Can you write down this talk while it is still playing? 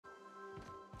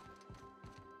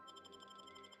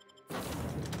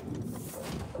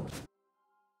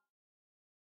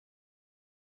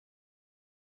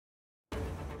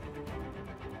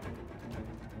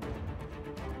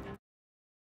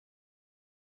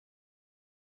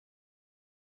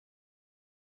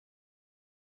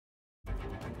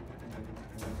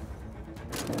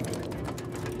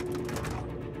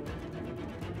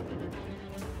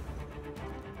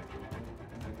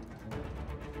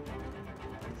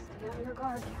on your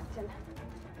guard, Captain.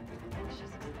 I think she's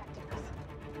expecting us.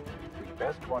 We'd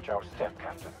best watch our step,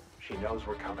 Captain. She knows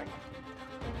we're coming.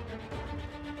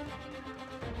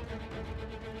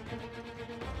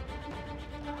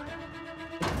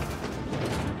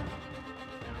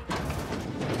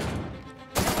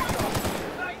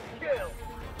 Nice kill!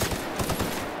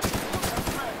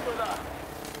 Smash with us!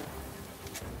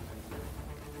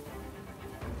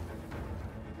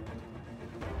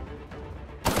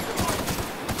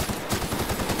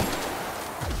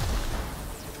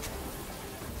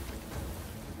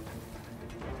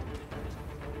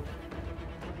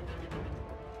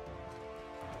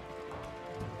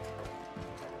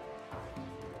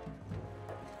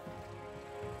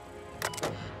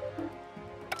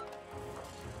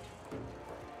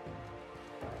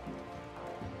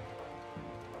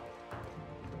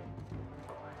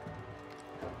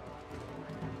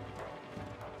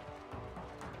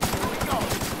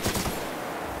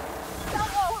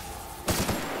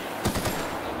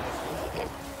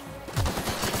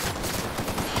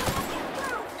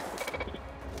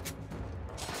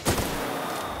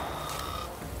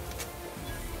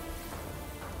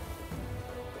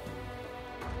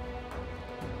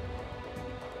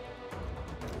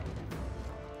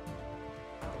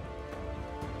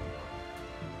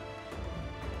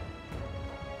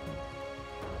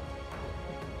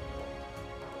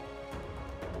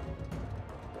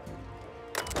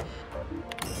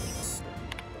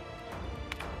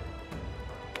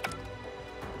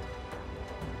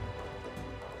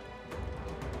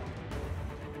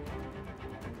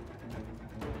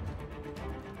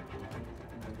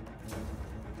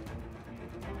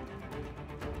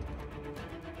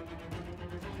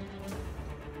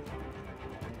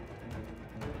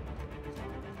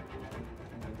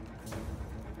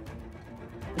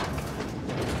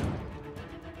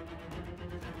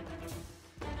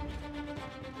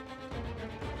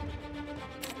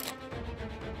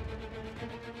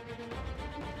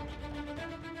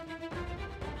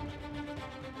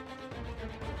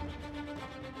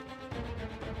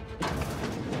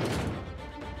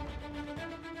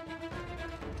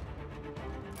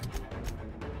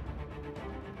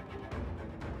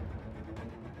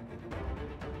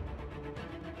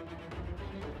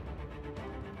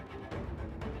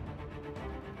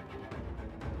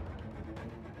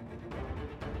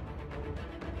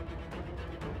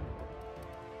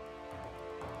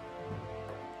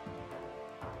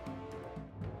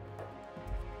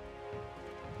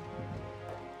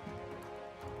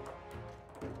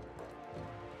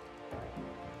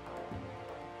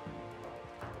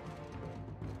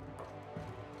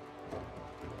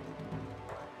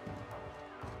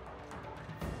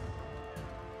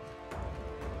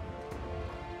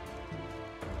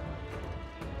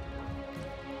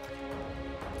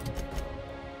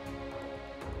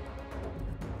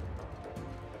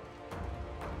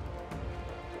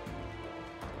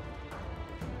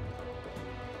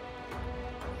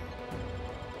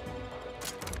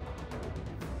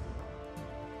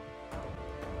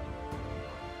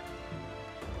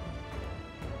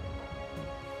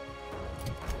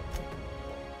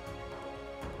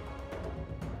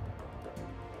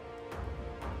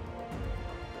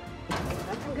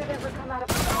 Nothing good ever come out of...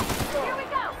 Oh, here we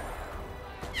go!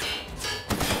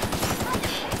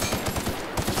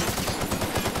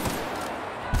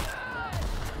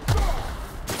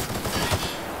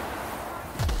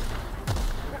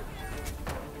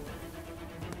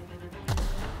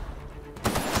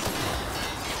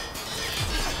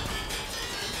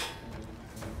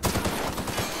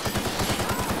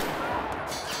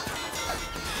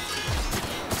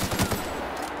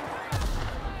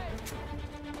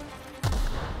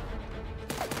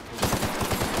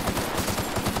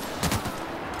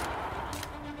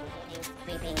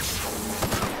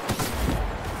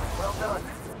 Well done.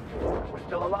 We're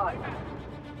still alive.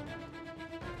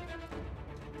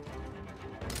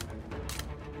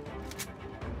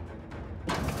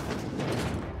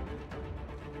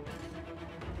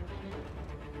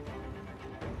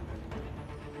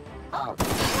 No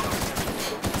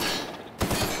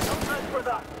time for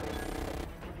that!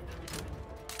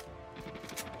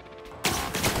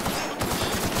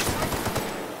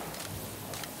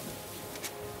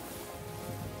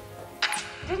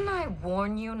 Didn't I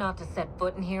warn you not to set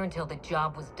foot in here until the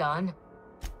job was done?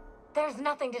 There's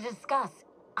nothing to discuss.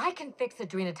 I can fix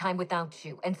Adrenatime without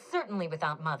you, and certainly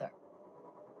without Mother.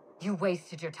 You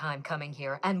wasted your time coming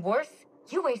here, and worse,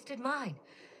 you wasted mine.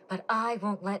 But I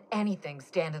won't let anything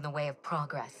stand in the way of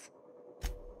progress.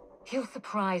 You'll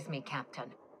surprise me,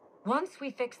 Captain. Once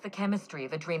we fix the chemistry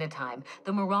of Adrenatime,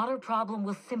 the Marauder problem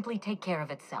will simply take care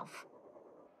of itself.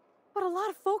 But a lot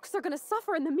of folks are gonna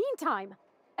suffer in the meantime.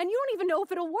 And you don't even know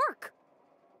if it'll work.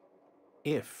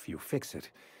 If you fix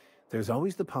it, there's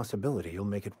always the possibility you'll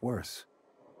make it worse.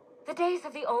 The days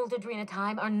of the old Adrena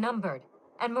time are numbered,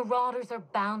 and marauders are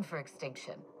bound for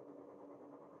extinction.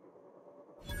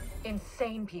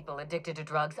 Insane people addicted to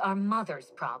drugs are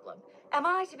Mother's problem. Am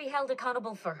I to be held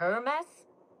accountable for her mess?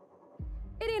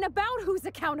 It ain't about who's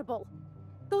accountable.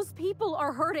 Those people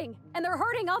are hurting, and they're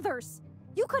hurting others.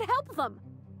 You could help them.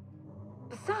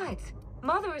 Besides,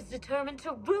 Mother is determined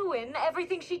to ruin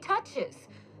everything she touches.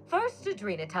 First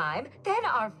Adrena time, then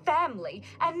our family,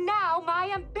 and now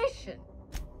my ambition.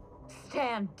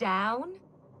 Stand down?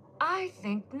 I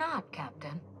think not,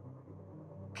 Captain.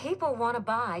 People want to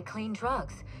buy clean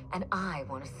drugs, and I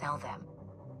want to sell them.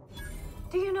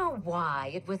 Do you know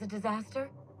why it was a disaster?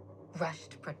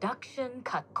 Rushed production,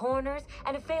 cut corners,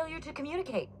 and a failure to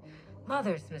communicate.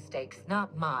 Mother's mistakes,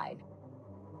 not mine.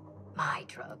 My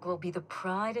drug will be the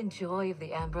pride and joy of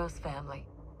the Ambrose family.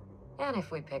 And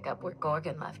if we pick up where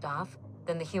Gorgon left off,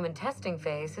 then the human testing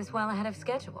phase is well ahead of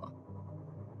schedule.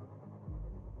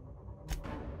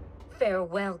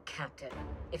 Farewell, Captain.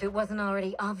 If it wasn't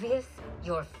already obvious,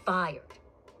 you're fired.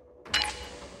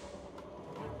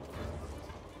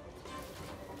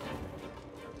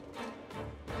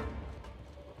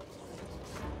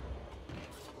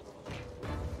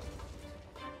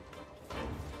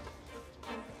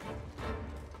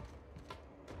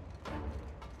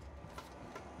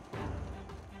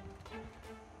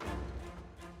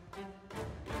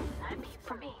 Happy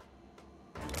for me.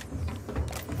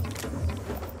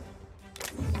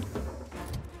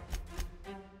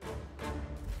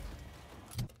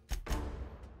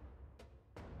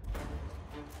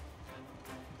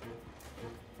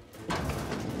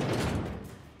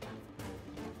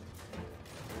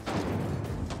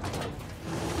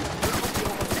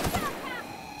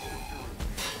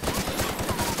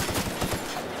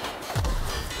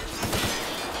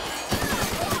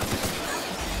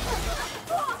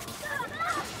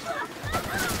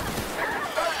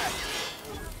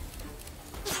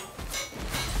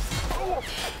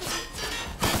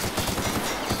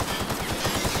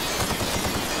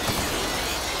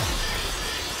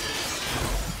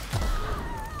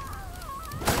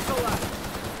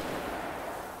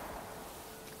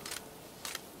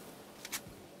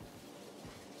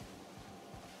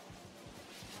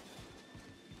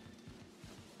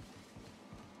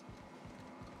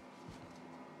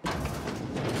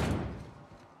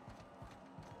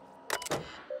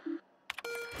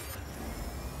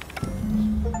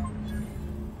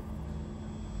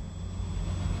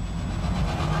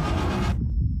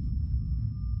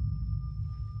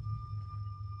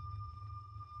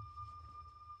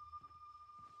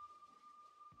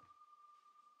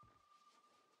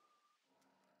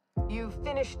 You've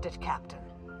finished it, Captain.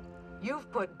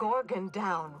 You've put Gorgon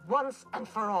down once and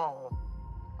for all.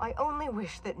 I only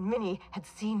wish that Minnie had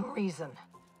seen reason.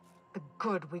 The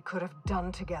good we could have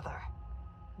done together.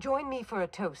 Join me for a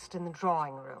toast in the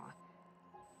drawing room.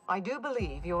 I do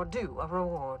believe you're due a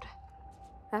reward.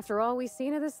 After all we've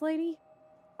seen of this lady,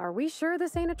 are we sure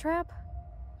this ain't a trap?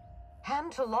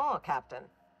 Hand to law, Captain.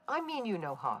 I mean you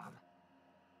no harm.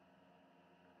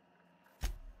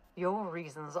 Your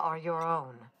reasons are your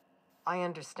own. I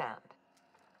understand.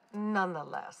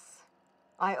 Nonetheless,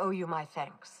 I owe you my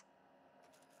thanks.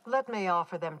 Let me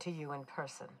offer them to you in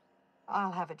person.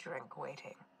 I'll have a drink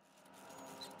waiting.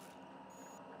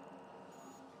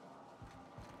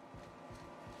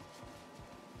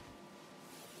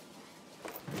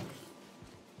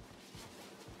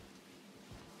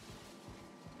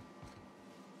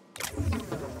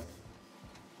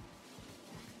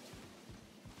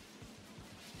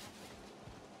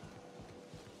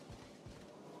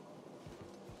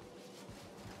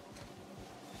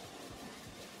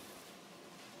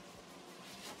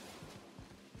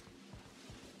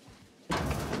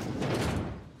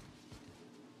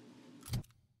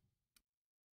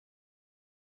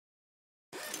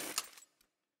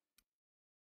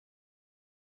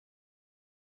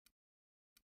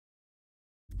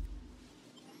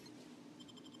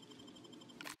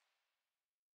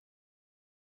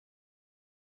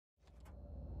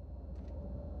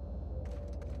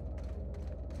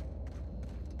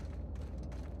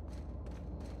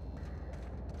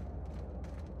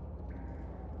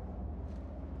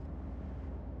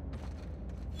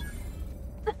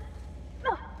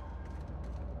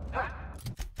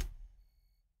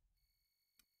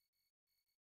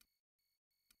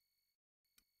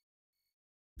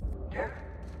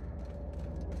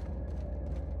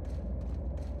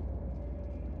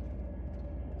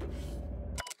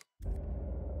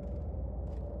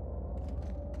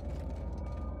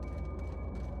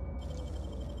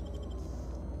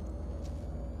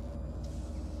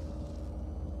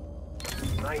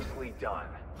 Nicely done.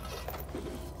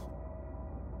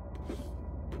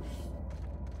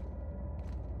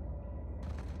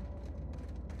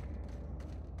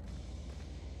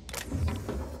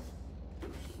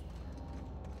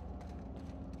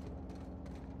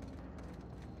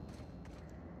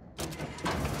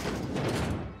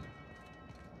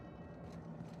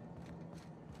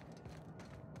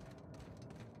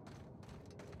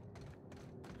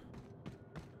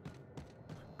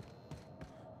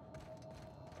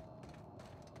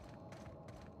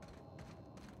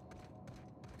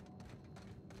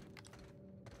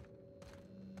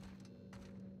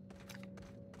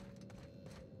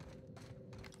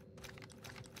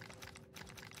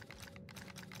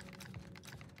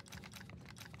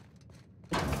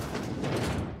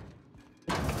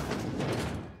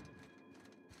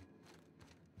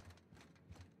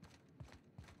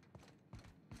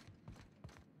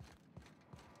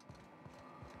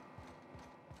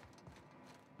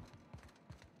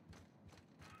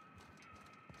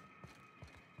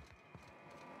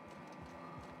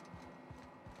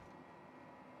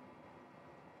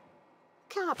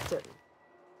 Captain,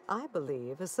 I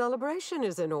believe a celebration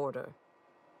is in order.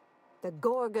 The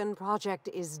Gorgon project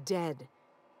is dead,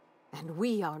 and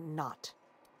we are not.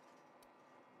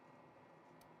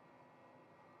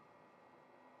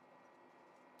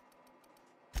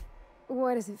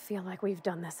 Why does it feel like we've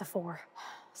done this before?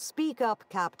 Speak up,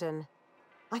 Captain.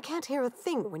 I can't hear a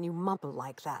thing when you mumble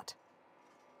like that.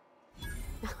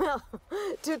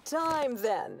 To time,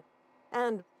 then.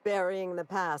 And burying the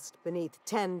past beneath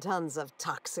 10 tons of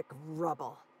toxic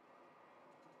rubble.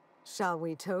 Shall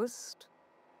we toast?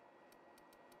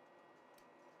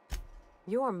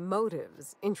 Your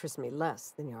motives interest me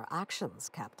less than your actions,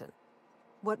 Captain.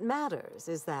 What matters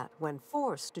is that when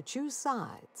forced to choose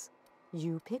sides,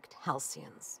 you picked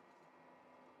Halcyons.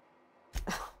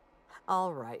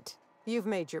 All right, you've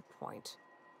made your point.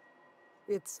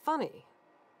 It's funny.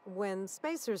 When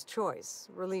Spacer's Choice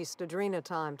released Adrena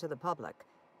Time to the public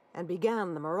and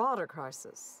began the Marauder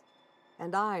crisis,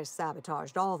 and I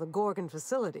sabotaged all the Gorgon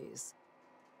facilities,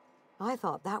 I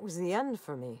thought that was the end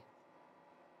for me.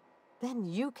 Then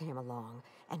you came along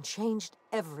and changed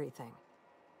everything.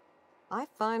 I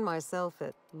find myself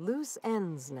at loose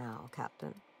ends now,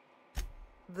 Captain.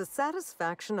 The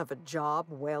satisfaction of a job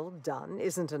well done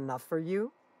isn't enough for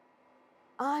you?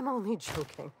 I'm only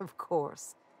joking, of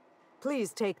course.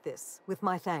 Please take this with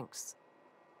my thanks.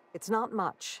 It's not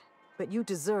much, but you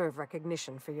deserve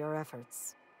recognition for your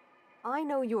efforts. I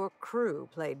know your crew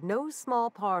played no small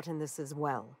part in this as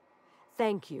well.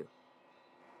 Thank you.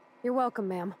 You're welcome,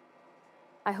 ma'am.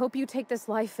 I hope you take this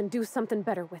life and do something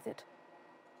better with it.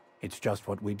 It's just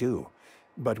what we do,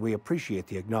 but we appreciate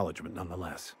the acknowledgement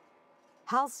nonetheless.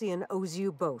 Halcyon owes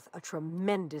you both a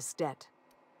tremendous debt.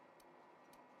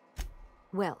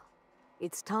 Well,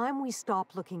 it's time we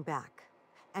stop looking back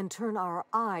and turn our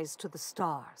eyes to the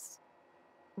stars.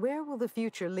 Where will the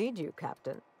future lead you,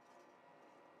 Captain?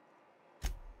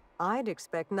 I'd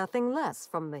expect nothing less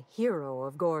from the hero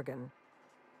of Gorgon.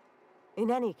 In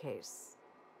any case,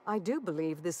 I do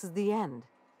believe this is the end.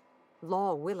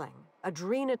 Law willing,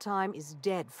 Adrena Time is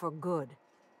dead for good,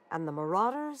 and the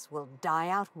Marauders will die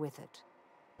out with it.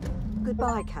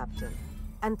 Goodbye, Captain,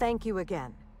 and thank you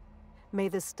again. May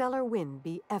the stellar wind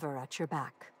be ever at your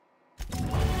back.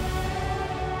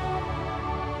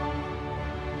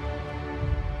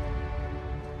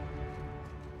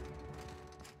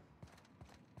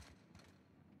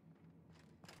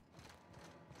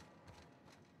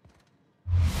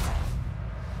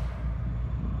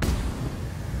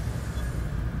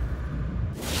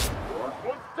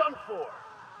 What's done for?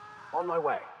 On my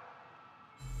way.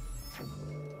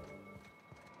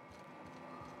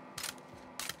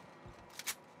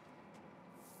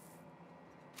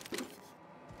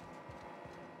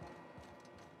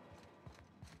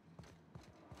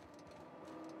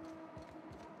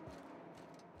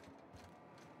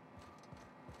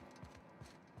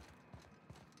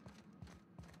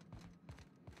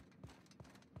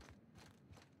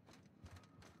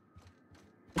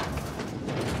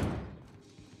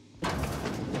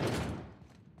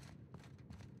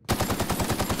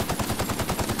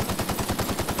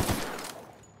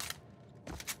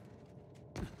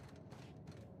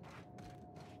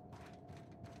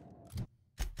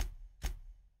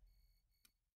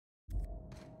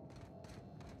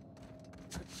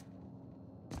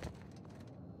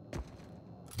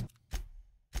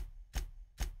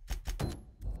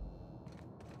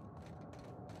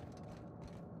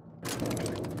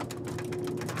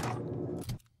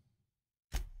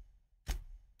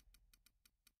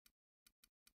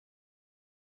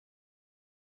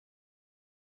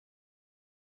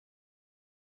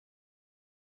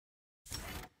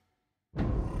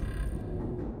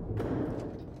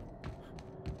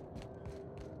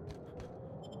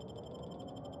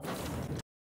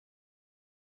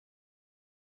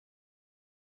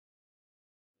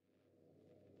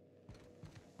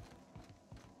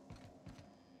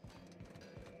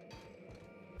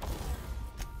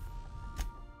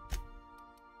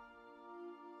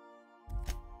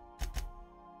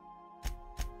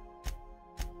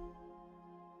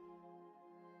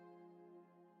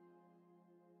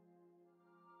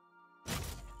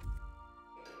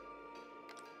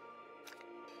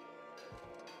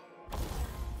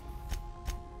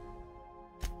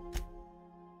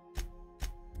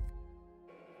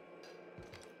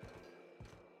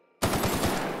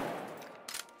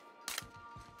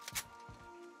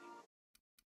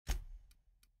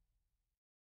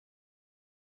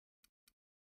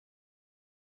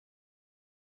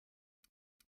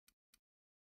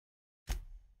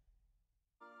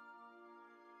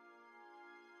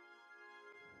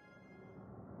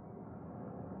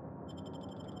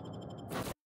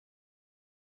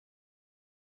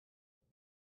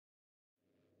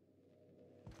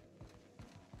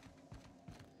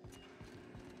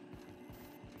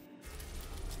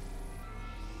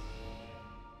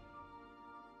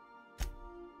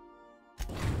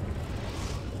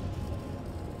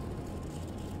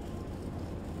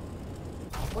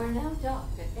 We're now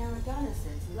docked at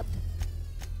Eridanus's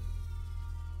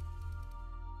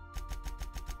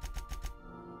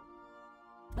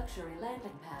luxury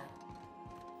landing pad.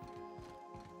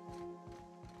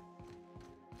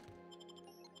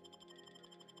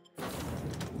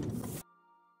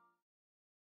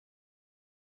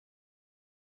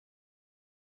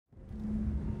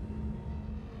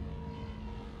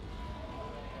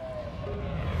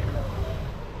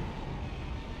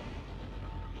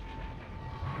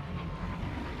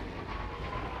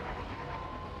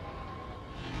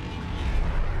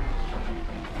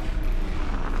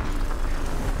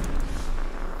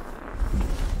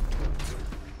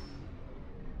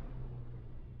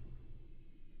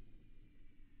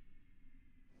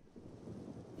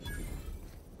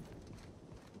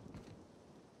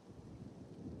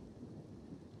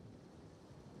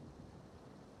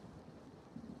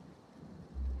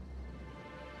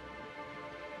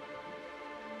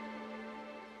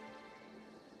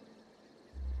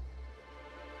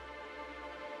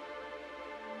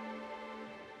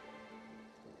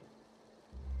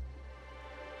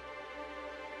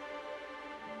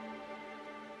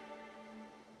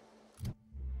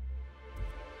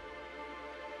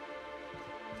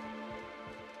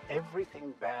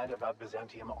 Everything bad about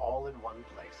Byzantium all in one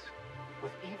place,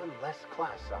 with even less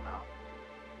class somehow.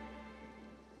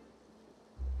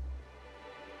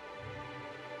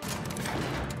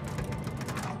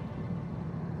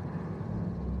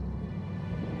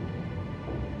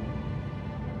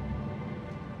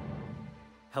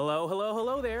 Hello, hello,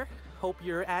 hello there. Hope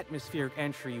your atmospheric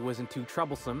entry wasn't too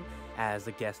troublesome. As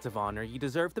a guest of honor, you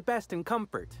deserve the best in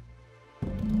comfort.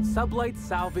 Sublight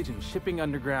Salvage and Shipping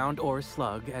Underground, or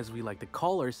Slug, as we like to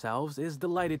call ourselves, is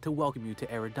delighted to welcome you to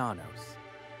Eridanos.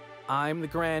 I'm the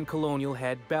Grand Colonial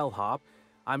Head Bellhop.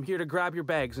 I'm here to grab your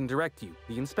bags and direct you,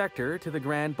 the Inspector, to the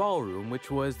Grand Ballroom, which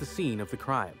was the scene of the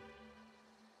crime.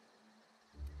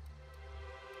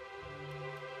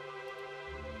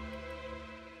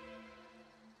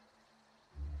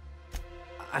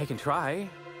 I can try.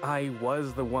 I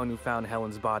was the one who found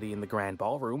Helen's body in the Grand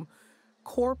Ballroom.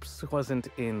 Corpse wasn't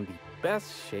in the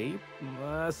best shape.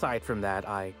 Aside from that,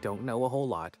 I don't know a whole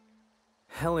lot.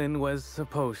 Helen was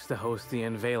supposed to host the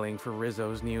unveiling for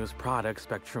Rizzo's newest product,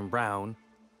 Spectrum Brown.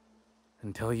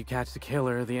 Until you catch the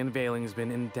killer, the unveiling's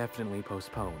been indefinitely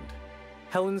postponed.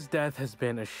 Helen's death has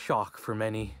been a shock for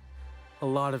many. A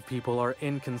lot of people are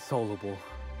inconsolable.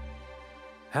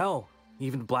 Hell,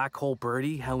 even Black Hole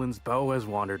Birdie, Helen's beau, has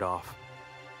wandered off.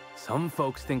 Some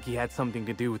folks think he had something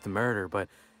to do with the murder, but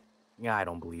I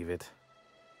don't believe it.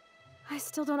 I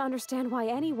still don't understand why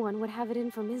anyone would have it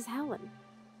in for Ms. Helen.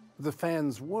 The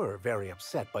fans were very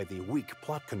upset by the weak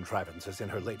plot contrivances in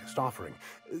her latest offering,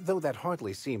 though that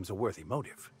hardly seems a worthy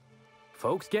motive.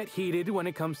 Folks get heated when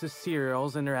it comes to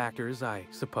serials and their actors, I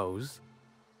suppose.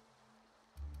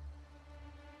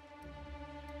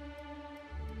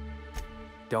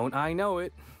 Don't I know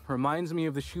it? Reminds me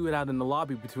of the shootout in the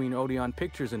lobby between Odeon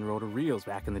Pictures and Rota Reels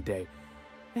back in the day.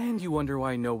 And you wonder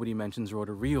why nobody mentions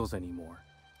Rota Reels anymore.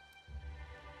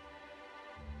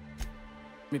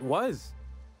 It was.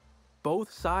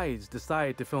 Both sides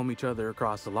decided to film each other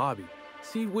across the lobby.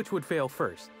 See which would fail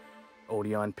first.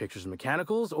 Odeon Pictures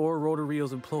Mechanicals or Rota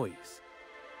Reels employees.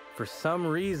 For some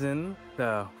reason,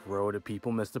 the Rota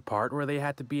people missed the part where they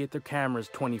had to be at their cameras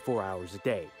 24 hours a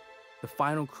day. The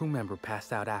final crew member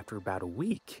passed out after about a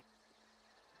week.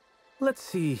 Let's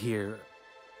see here.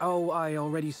 Oh, I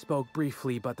already spoke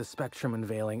briefly about the Spectrum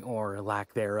unveiling, or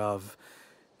lack thereof.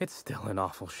 It's still an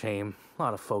awful shame. A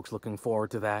lot of folks looking forward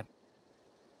to that.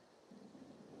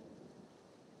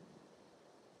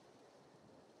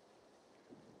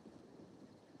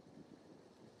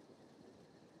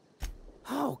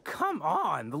 Oh, come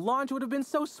on! The launch would have been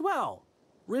so swell!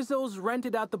 Rizzo's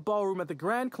rented out the ballroom at the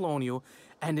Grand Colonial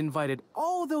and invited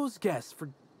all those guests for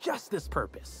just this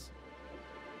purpose.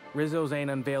 Rizzo's ain't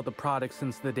unveiled the product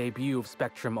since the debut of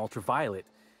Spectrum Ultraviolet.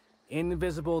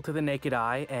 Invisible to the naked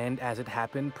eye and, as it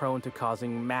happened, prone to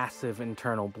causing massive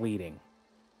internal bleeding.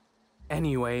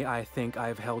 Anyway, I think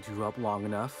I've held you up long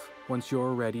enough. Once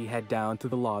you're ready, head down to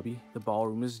the lobby. The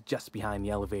ballroom is just behind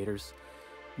the elevators.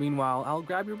 Meanwhile, I'll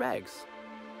grab your bags.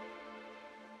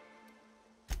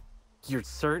 You're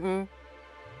certain?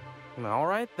 All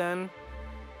right, then.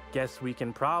 Guess we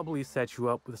can probably set you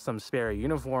up with some spare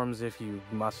uniforms if you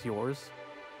must yours.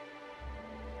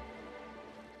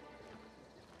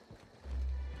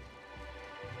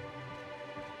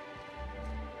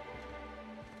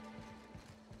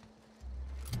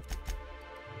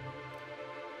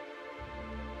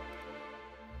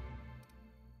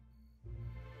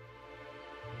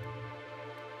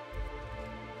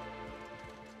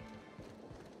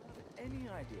 Any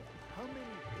idea how many...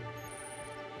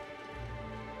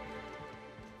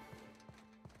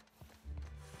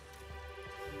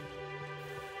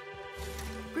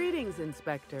 Greetings,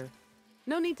 Inspector.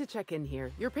 No need to check in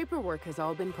here. Your paperwork has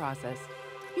all been processed.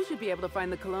 You should be able to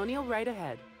find the Colonial right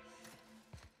ahead.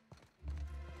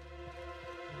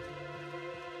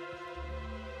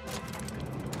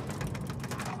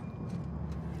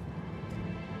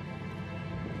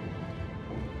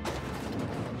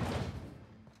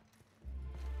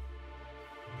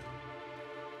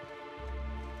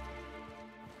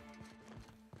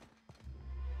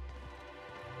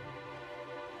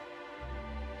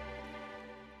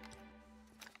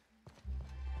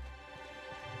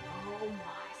 Oh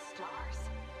my stars.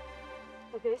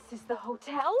 This is the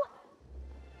hotel?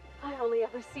 I only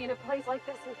ever seen a place like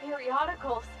this in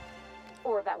periodicals.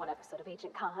 Or that one episode of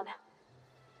Agent Khan.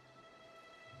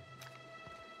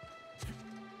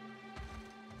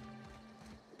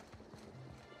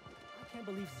 I can't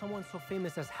believe someone so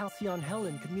famous as Halcyon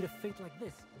Helen could meet a fate like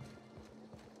this.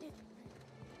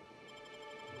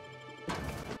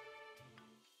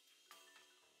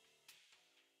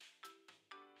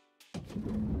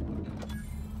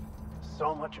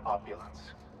 So much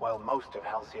opulence, while most of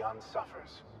Halcyon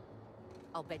suffers.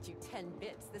 I'll bet you 10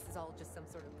 bits this is all just some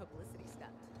sort of publicity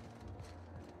stunt.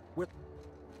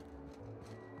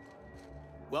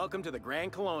 Welcome to the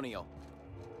Grand Colonial.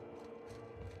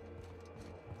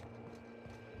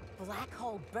 Black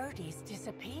Hole Birdie's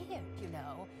disappeared, you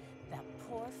know. That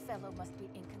poor fellow must be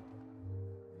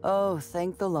Oh,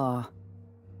 thank the law.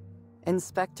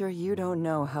 Inspector, you don't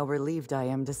know how relieved I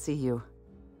am to see you.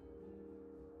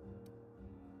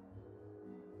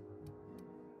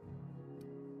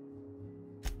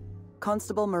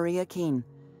 Constable Maria Keene.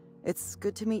 It's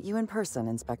good to meet you in person,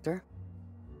 Inspector.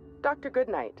 Dr.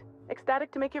 Goodnight.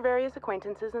 Ecstatic to make your various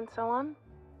acquaintances and so on.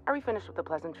 Are we finished with the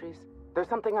pleasantries? There's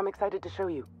something I'm excited to show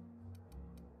you.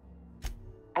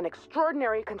 An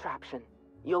extraordinary contraption.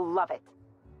 You'll love it.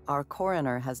 Our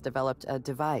coroner has developed a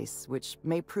device which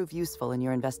may prove useful in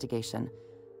your investigation.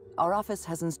 Our office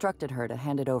has instructed her to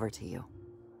hand it over to you.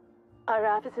 Our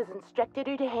office has instructed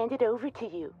her to hand it over to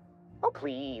you. Oh,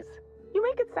 please. You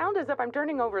make it sound as if I'm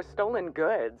turning over stolen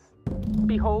goods.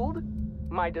 Behold,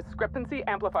 my discrepancy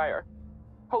amplifier.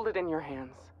 Hold it in your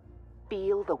hands.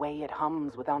 Feel the way it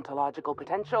hums with ontological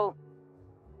potential.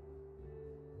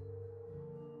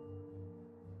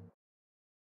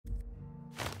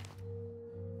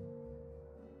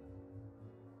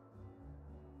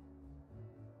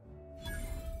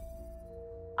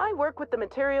 I work with the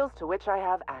materials to which I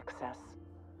have access.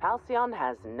 Halcyon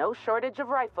has no shortage of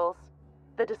rifles.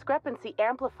 The discrepancy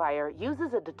amplifier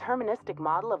uses a deterministic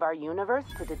model of our universe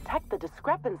to detect the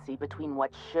discrepancy between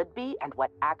what should be and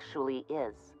what actually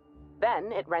is.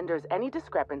 Then it renders any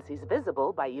discrepancies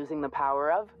visible by using the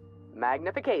power of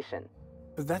magnification.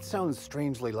 That sounds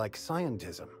strangely like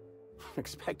scientism.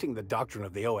 Expecting the doctrine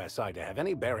of the OSI to have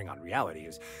any bearing on reality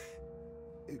is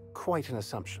quite an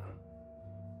assumption.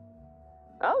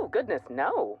 Oh, goodness,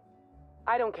 no.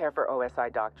 I don't care for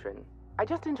OSI doctrine. I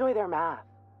just enjoy their math.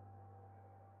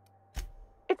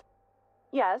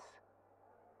 Yes.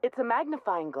 It's a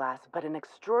magnifying glass, but an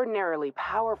extraordinarily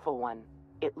powerful one.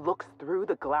 It looks through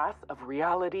the glass of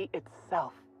reality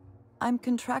itself. I'm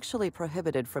contractually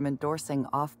prohibited from endorsing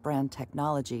off-brand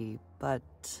technology, but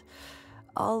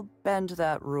I'll bend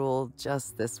that rule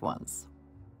just this once.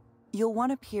 You'll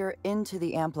want to peer into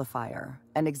the amplifier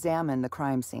and examine the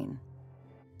crime scene.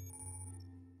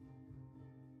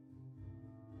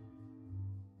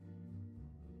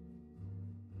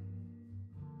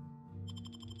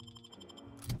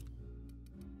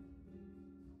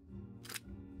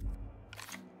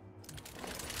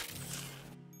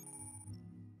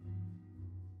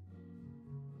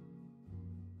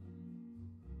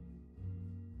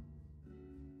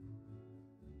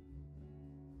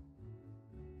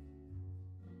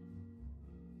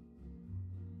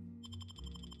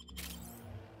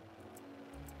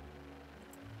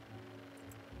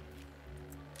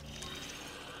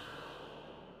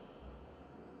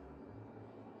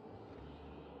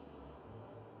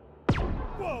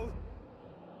 Whoa!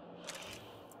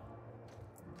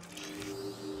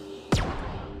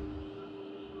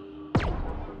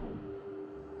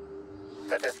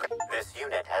 This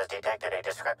unit has detected a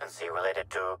discrepancy related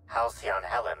to Halcyon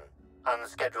Helen.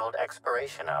 Unscheduled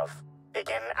expiration of.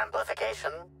 Begin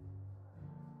amplification.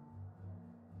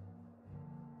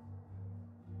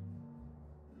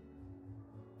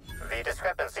 The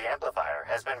discrepancy amplifier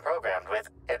has been programmed with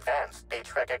advanced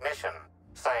speech recognition,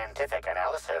 scientific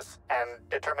analysis, and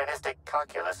deterministic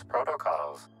calculus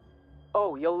protocols.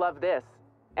 Oh, you'll love this.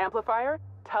 Amplifier,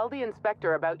 tell the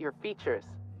inspector about your features.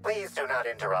 Please do not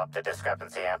interrupt the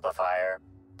discrepancy amplifier.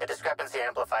 The discrepancy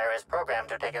amplifier is programmed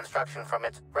to take instruction from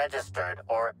its registered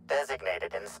or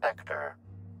designated inspector.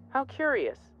 How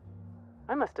curious.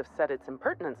 I must have set its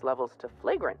impertinence levels to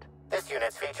flagrant. This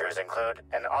unit's features include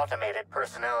an automated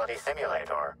personality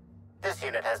simulator. This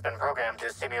unit has been programmed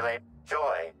to simulate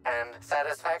joy and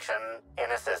satisfaction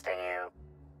in assisting you.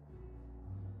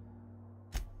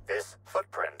 This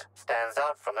footprint stands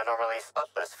out from the normally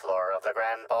spotless floor of the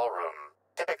grand ballroom.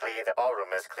 Typically, the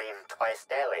ballroom is cleaned twice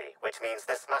daily, which means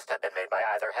this must have been made by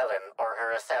either Helen or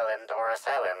her assailant or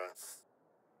assailants.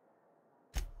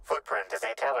 Footprint is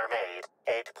a tailor-made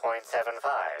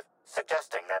 8.75,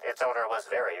 suggesting that its owner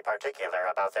was very particular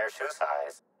about their shoe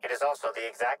size. It is also the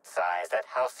exact size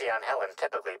that Halcyon Helen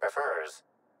typically prefers.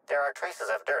 There are traces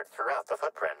of dirt throughout the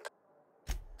footprint.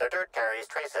 The dirt carries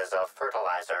traces of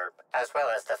fertilizer, as well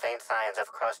as the faint signs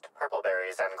of crushed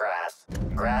purpleberries and grass.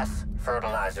 Grass,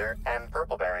 fertilizer, and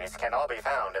purpleberries can all be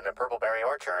found in the purpleberry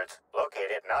orchards,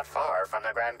 located not far from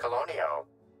the Grand Colonio.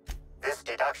 This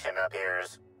deduction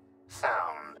appears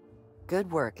sound.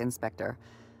 Good work, Inspector.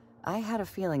 I had a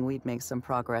feeling we'd make some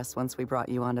progress once we brought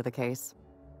you onto the case.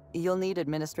 You'll need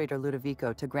Administrator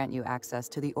Ludovico to grant you access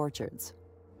to the orchards.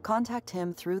 Contact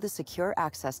him through the secure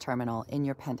access terminal in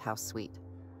your penthouse suite.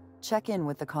 Check in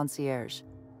with the concierge.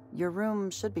 Your room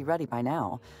should be ready by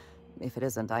now. If it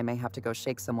isn't, I may have to go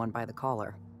shake someone by the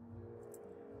collar.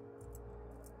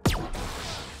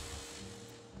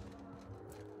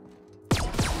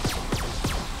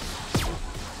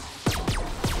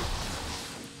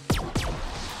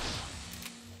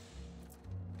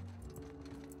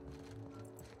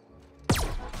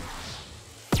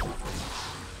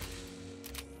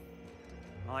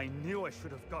 I knew I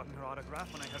should have gotten her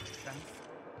autograph when I had the chance.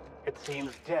 It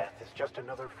seems death is just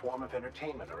another form of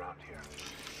entertainment around here.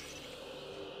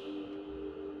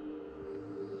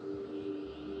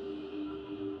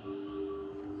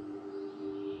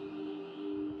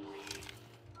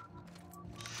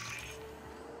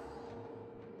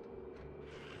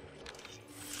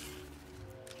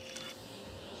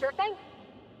 Sure thing.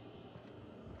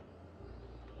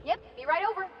 Yep, be right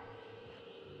over.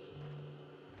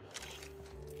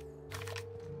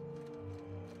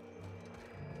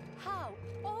 How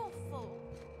awful!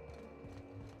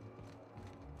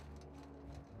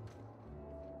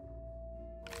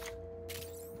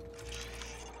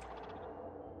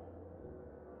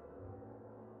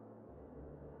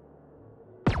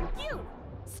 You!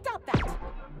 Stop that!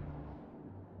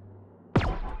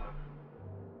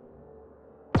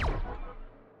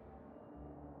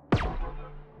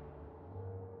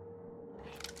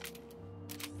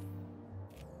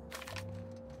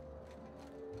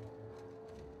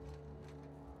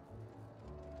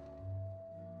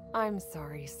 I'm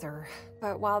sorry, sir,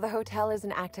 but while the hotel is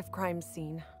an active crime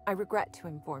scene, I regret to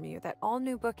inform you that all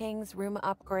new bookings, room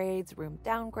upgrades, room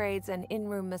downgrades, and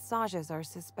in-room massages are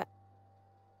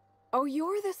Oh,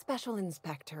 you're the special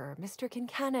inspector. Mr.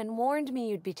 Kincannon warned me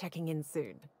you'd be checking in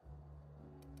soon.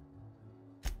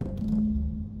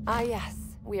 Ah, yes.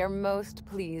 We are most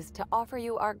pleased to offer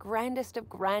you our grandest of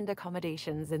grand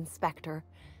accommodations, Inspector.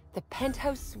 The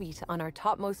penthouse suite on our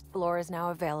topmost floor is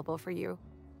now available for you.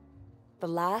 The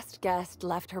last guest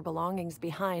left her belongings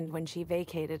behind when she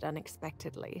vacated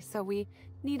unexpectedly, so we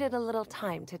needed a little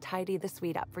time to tidy the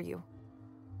suite up for you.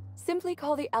 Simply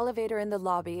call the elevator in the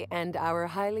lobby, and our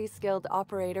highly skilled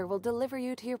operator will deliver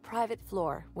you to your private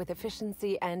floor with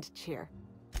efficiency and cheer.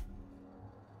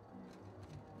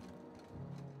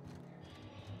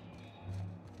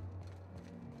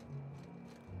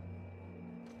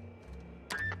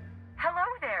 Hello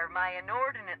there, my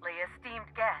inordinately esteemed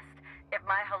guest. If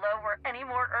my hello were any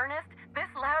more earnest, this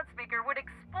loudspeaker would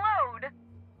explode.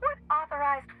 What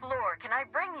authorized floor can I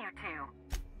bring you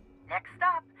to? Next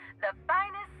stop, the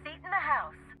finest seat in the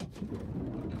house.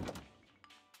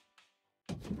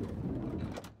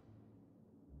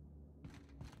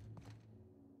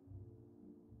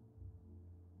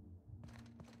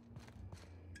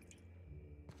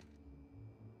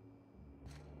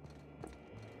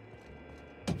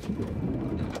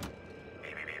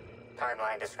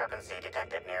 Timeline discrepancy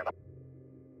detected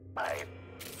nearby.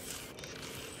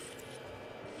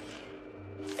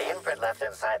 The imprint left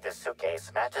inside this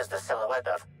suitcase matches the silhouette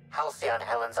of Halcyon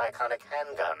Helen's iconic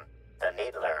handgun, the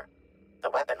Needler. The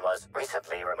weapon was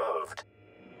recently removed.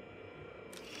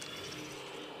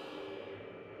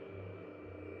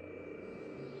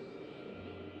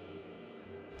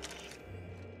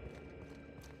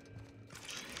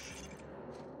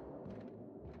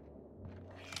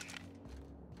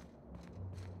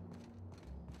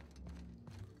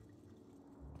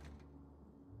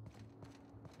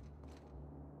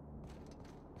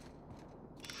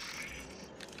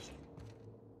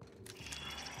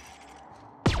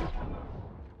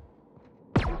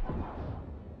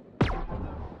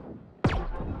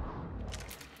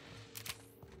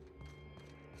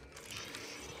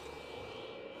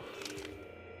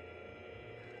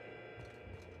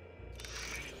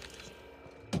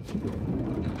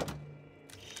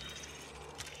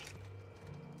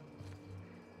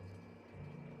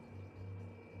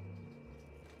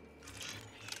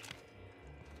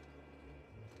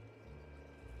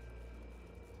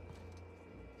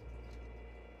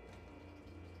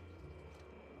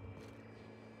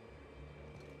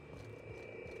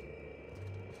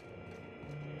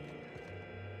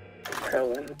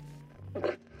 Helen.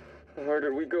 Where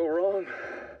did we go wrong?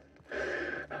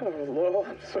 Oh, Lo,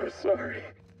 I'm so sorry.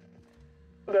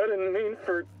 I didn't mean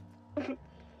for...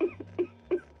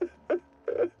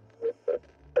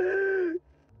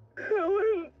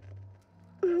 Helen,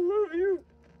 I love you.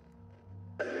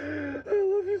 I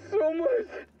love you so much.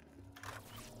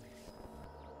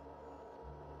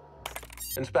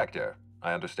 Inspector,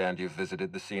 I understand you've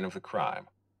visited the scene of the crime.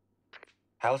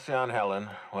 Halcyon Helen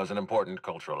was an important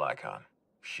cultural icon.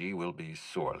 She will be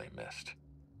sorely missed.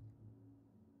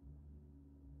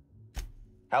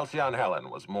 Halcyon Helen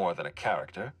was more than a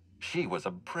character. She was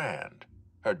a brand.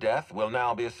 Her death will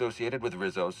now be associated with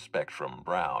Rizzo's Spectrum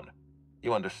Brown.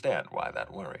 You understand why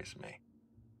that worries me.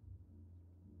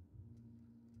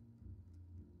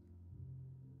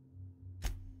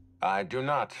 I do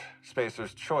not.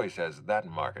 Spacer's Choice has that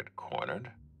market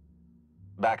cornered.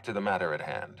 Back to the matter at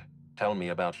hand. Tell me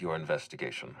about your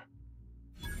investigation.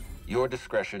 Your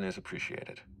discretion is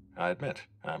appreciated. I admit,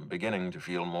 I'm beginning to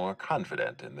feel more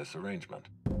confident in this arrangement.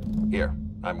 Here,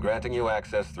 I'm granting you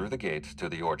access through the gates to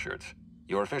the orchards.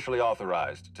 You're officially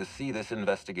authorized to see this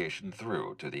investigation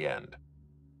through to the end.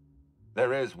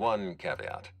 There is one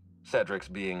caveat. Cedric's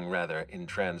being rather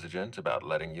intransigent about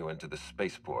letting you into the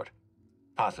spaceport.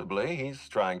 Possibly he's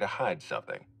trying to hide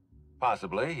something.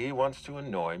 Possibly he wants to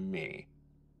annoy me.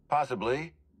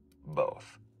 Possibly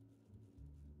both.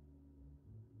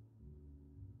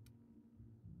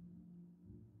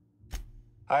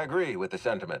 I agree with the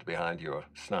sentiment behind your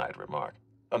snide remark.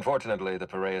 Unfortunately, the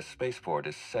Piraeus spaceport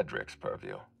is Cedric's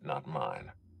purview, not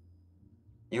mine.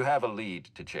 You have a lead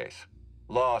to chase.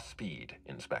 Law speed,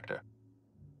 Inspector.